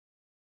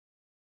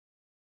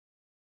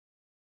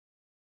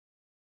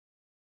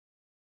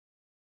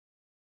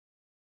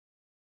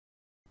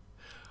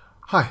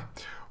Hi,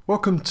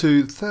 welcome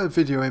to the third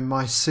video in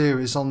my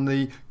series on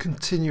the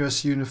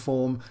continuous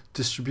uniform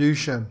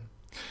distribution.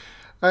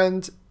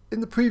 And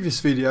in the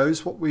previous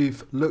videos what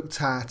we've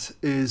looked at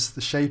is the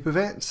shape of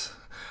it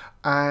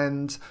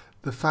and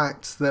the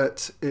fact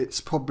that its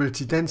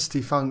probability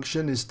density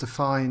function is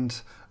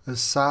defined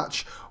as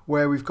such,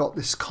 where we've got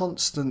this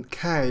constant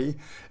k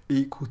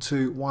equal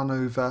to 1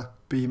 over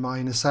b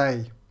minus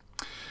a.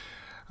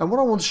 And what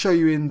I want to show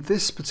you in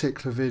this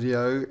particular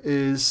video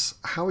is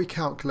how we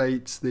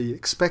calculate the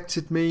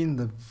expected mean,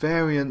 the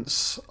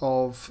variance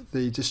of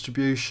the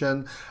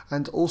distribution,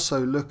 and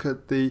also look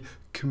at the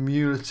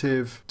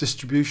cumulative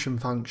distribution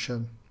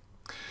function.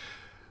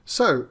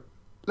 So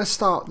let's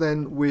start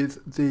then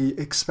with the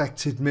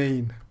expected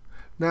mean.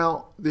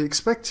 Now the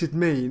expected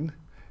mean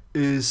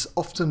is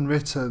often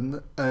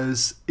written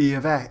as E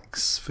of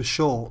x for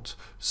short.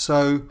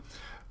 So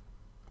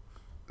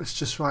let's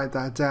just write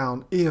that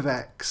down, E of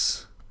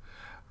x.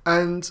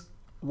 And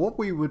what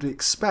we would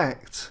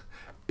expect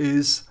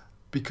is,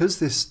 because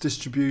this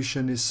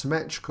distribution is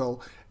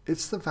symmetrical,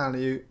 it's the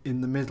value in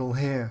the middle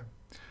here.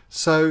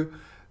 So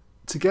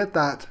to get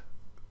that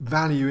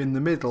value in the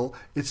middle,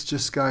 it's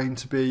just going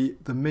to be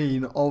the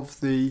mean of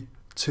the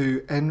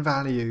two n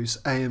values,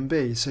 a and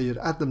b. So you'd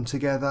add them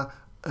together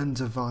and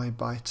divide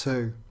by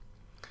 2.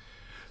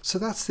 So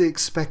that's the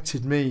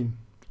expected mean,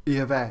 E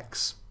of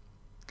x.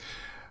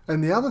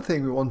 And the other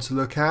thing we want to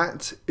look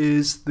at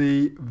is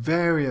the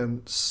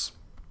variance.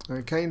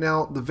 Okay,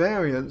 now the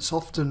variance,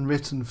 often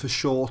written for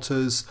short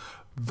as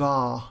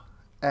var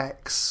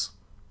x.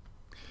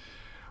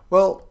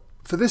 Well,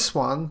 for this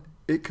one,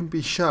 it can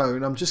be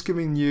shown, I'm just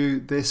giving you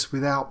this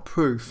without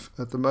proof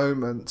at the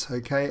moment,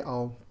 okay?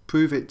 I'll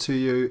prove it to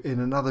you in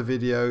another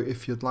video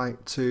if you'd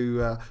like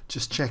to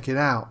just check it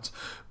out.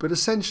 But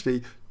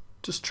essentially,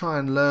 just try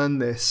and learn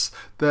this,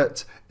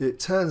 that it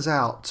turns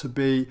out to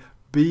be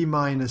b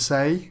minus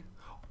a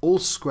all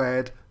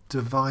squared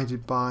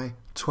divided by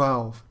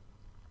 12.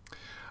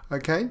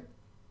 Okay?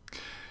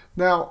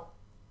 Now,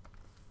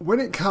 when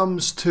it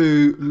comes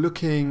to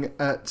looking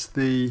at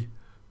the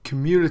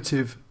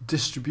cumulative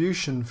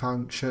distribution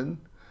function,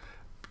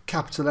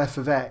 capital F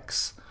of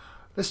x,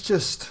 let's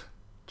just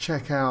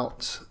check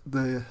out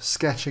the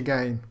sketch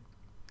again.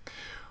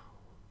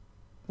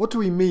 What do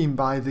we mean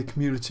by the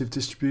cumulative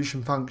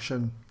distribution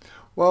function?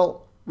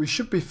 Well, we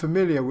should be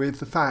familiar with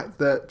the fact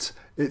that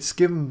it's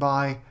given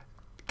by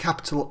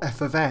capital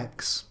F of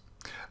x.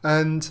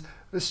 And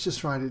let's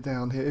just write it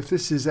down here. If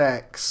this is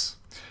x,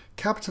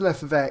 capital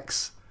F of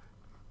x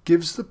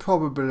gives the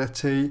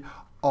probability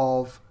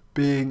of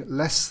being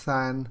less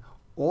than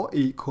or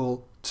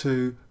equal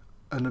to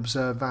an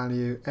observed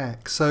value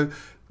x. So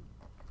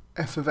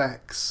F of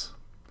x.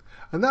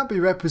 And that be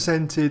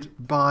represented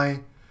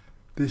by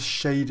this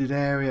shaded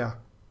area.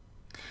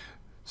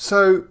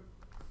 So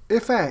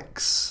if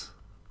x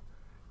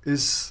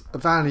is a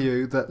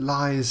value that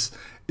lies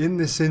in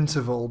this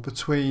interval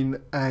between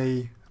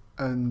a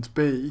and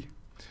b,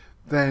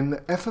 then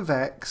f of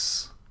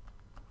x,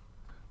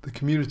 the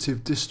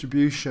cumulative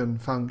distribution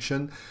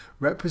function,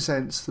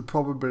 represents the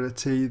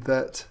probability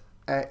that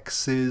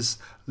x is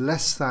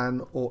less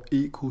than or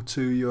equal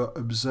to your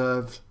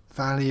observed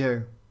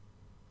value.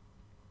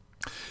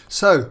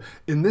 So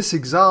in this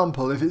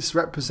example, if it's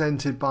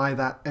represented by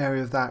that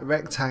area of that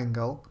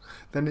rectangle,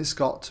 then it's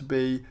got to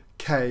be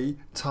k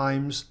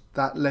times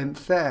that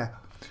length there.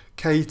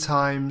 K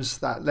times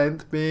that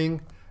length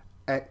being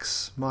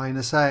x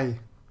minus a.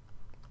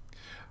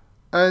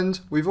 And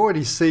we've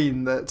already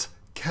seen that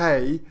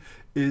k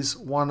is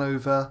 1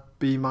 over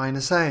b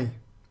minus a.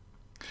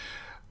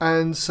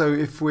 And so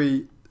if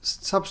we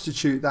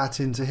substitute that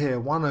into here,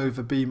 1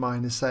 over b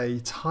minus a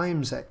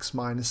times x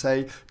minus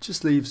a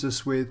just leaves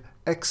us with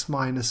x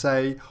minus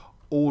a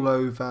all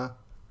over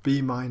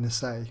b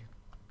minus a.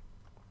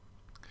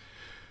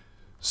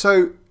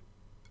 So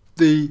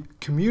the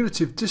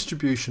cumulative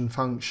distribution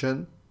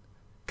function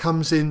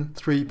comes in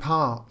 3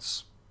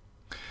 parts.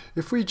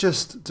 If we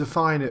just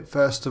define it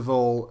first of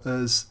all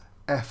as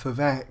f of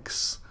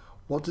x,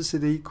 what does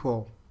it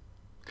equal?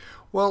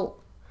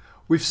 Well,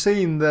 we've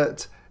seen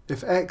that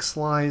if x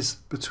lies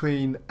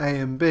between a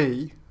and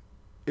b,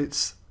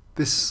 it's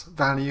this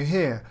value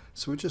here.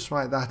 So we'll just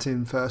write that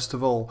in first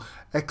of all,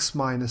 x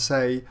minus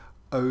a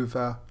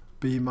over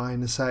b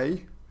minus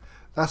a.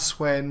 That's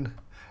when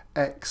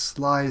x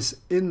lies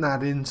in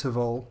that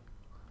interval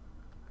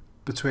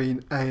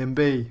between a and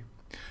b.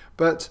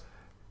 But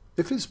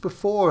if it's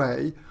before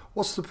a,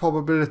 what's the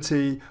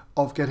probability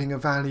of getting a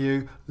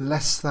value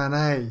less than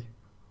a?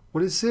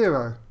 Well, it's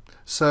 0.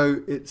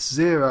 So it's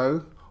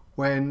 0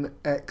 when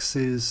x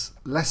is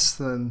less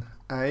than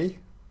a.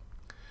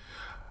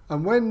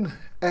 And when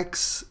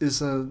x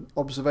is an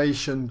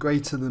observation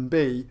greater than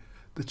b,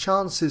 the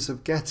chances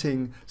of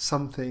getting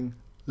something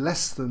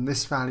less than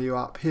this value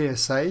up here,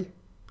 say,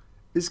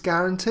 is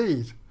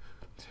guaranteed.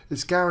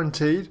 It's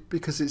guaranteed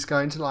because it's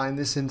going to lie in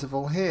this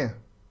interval here.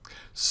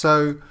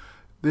 So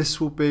this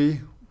will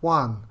be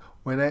 1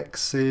 when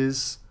x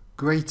is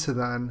greater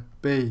than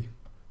b.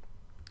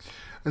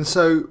 And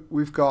so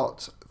we've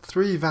got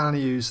three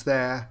values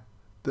there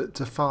that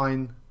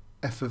define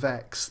f of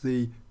x,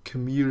 the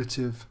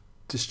cumulative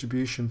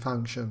distribution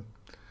function.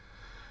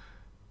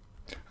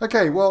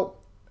 Okay, well,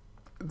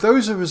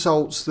 those are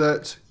results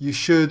that you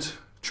should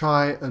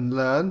try and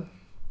learn.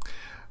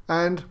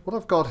 And what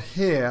I've got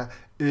here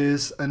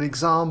is an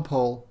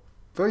example,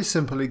 very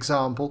simple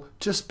example,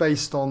 just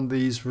based on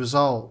these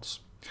results.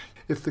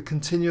 If the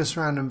continuous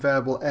random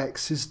variable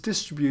x is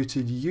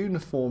distributed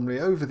uniformly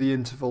over the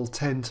interval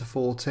 10 to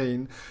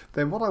 14,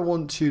 then what I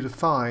want you to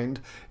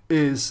find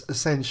is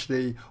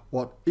essentially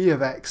what e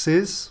of x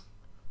is,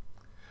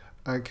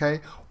 okay,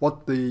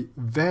 what the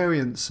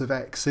variance of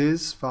x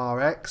is,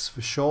 var x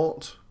for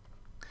short,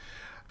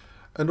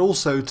 and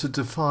also to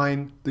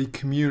define the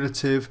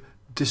cumulative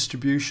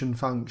distribution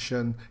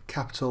function,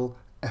 capital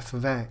F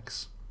of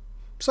x.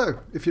 So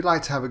if you'd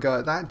like to have a go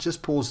at that,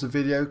 just pause the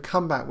video,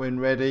 come back when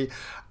ready,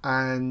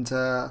 and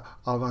I'll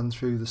run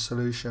through the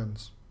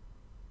solutions.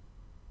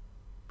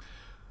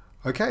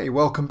 Okay,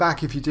 welcome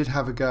back if you did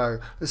have a go.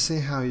 Let's see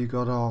how you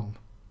got on.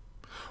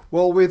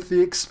 Well, with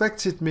the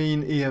expected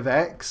mean e of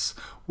x,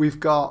 we've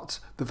got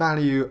the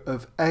value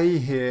of a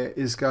here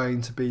is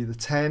going to be the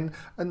 10,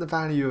 and the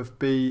value of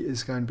b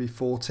is going to be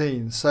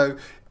 14. So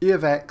e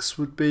of x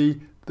would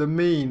be the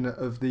mean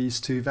of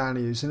these two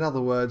values. In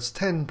other words,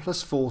 10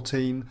 plus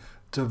 14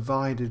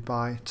 divided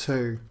by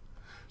 2.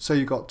 So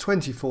you've got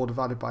 24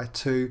 divided by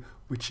 2,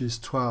 which is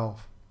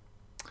 12.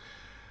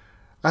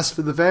 As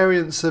for the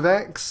variance of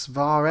x,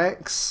 var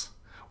x,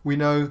 we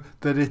know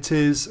that it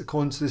is,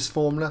 according to this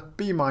formula,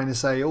 b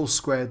minus a all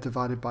squared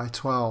divided by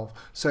 12.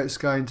 So it's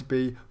going to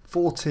be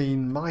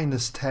 14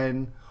 minus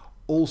 10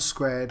 all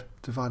squared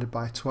divided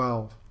by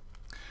 12.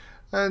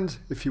 And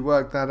if you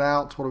work that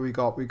out, what do we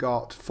got? We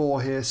got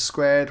 4 here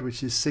squared,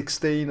 which is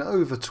 16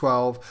 over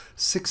 12.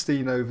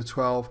 16 over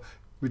 12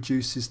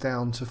 reduces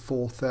down to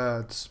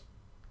 4/3.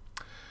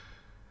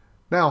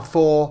 Now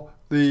for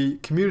the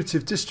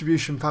cumulative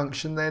distribution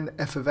function then,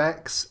 f of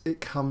x,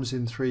 it comes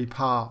in three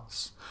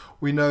parts.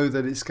 We know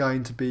that it's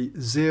going to be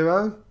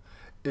 0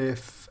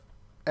 if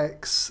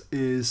x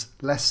is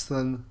less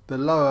than the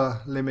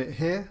lower limit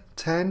here,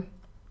 10.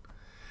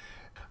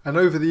 And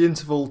over the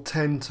interval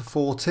 10 to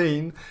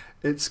 14,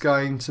 it's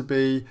going to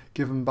be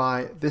given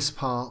by this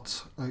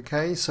part,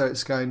 okay? So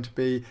it's going to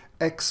be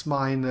x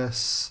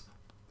minus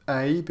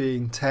a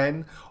being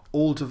 10,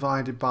 all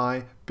divided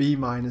by b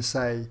minus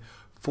a,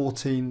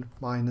 14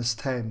 minus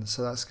 10,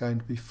 so that's going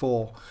to be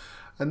 4.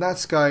 And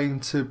that's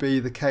going to be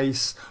the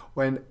case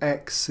when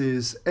x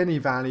is any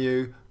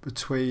value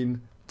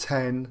between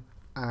 10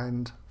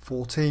 and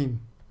 14.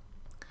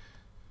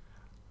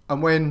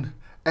 And when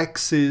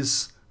x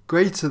is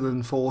greater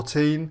than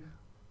 14,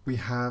 we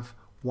have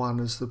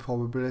 1 as the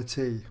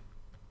probability.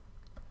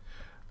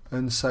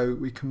 And so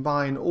we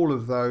combine all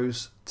of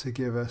those to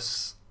give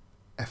us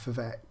f of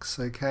x,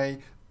 okay?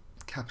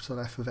 Capital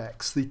F of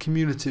x, the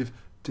cumulative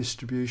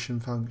distribution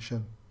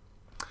function.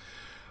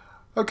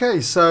 Okay,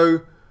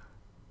 so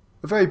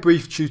a very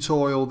brief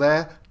tutorial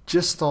there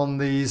just on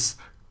these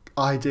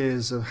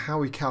ideas of how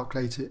we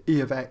calculate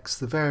e of x,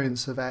 the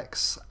variance of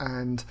x,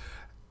 and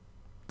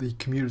the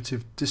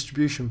cumulative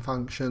distribution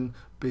function,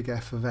 big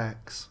F of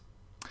x.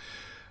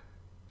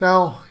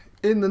 Now,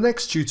 in the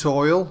next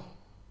tutorial,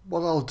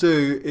 what I'll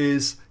do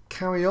is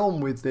carry on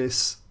with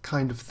this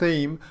kind of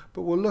theme,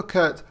 but we'll look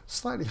at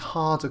slightly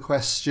harder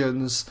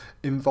questions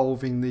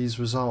involving these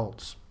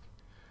results.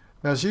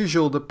 Now, as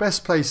usual, the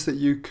best place that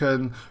you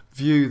can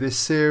view this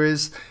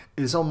series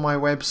is on my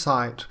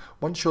website.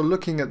 Once you're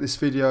looking at this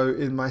video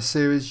in my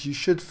series, you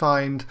should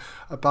find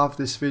above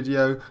this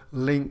video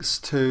links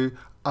to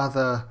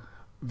other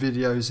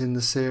videos in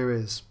the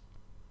series.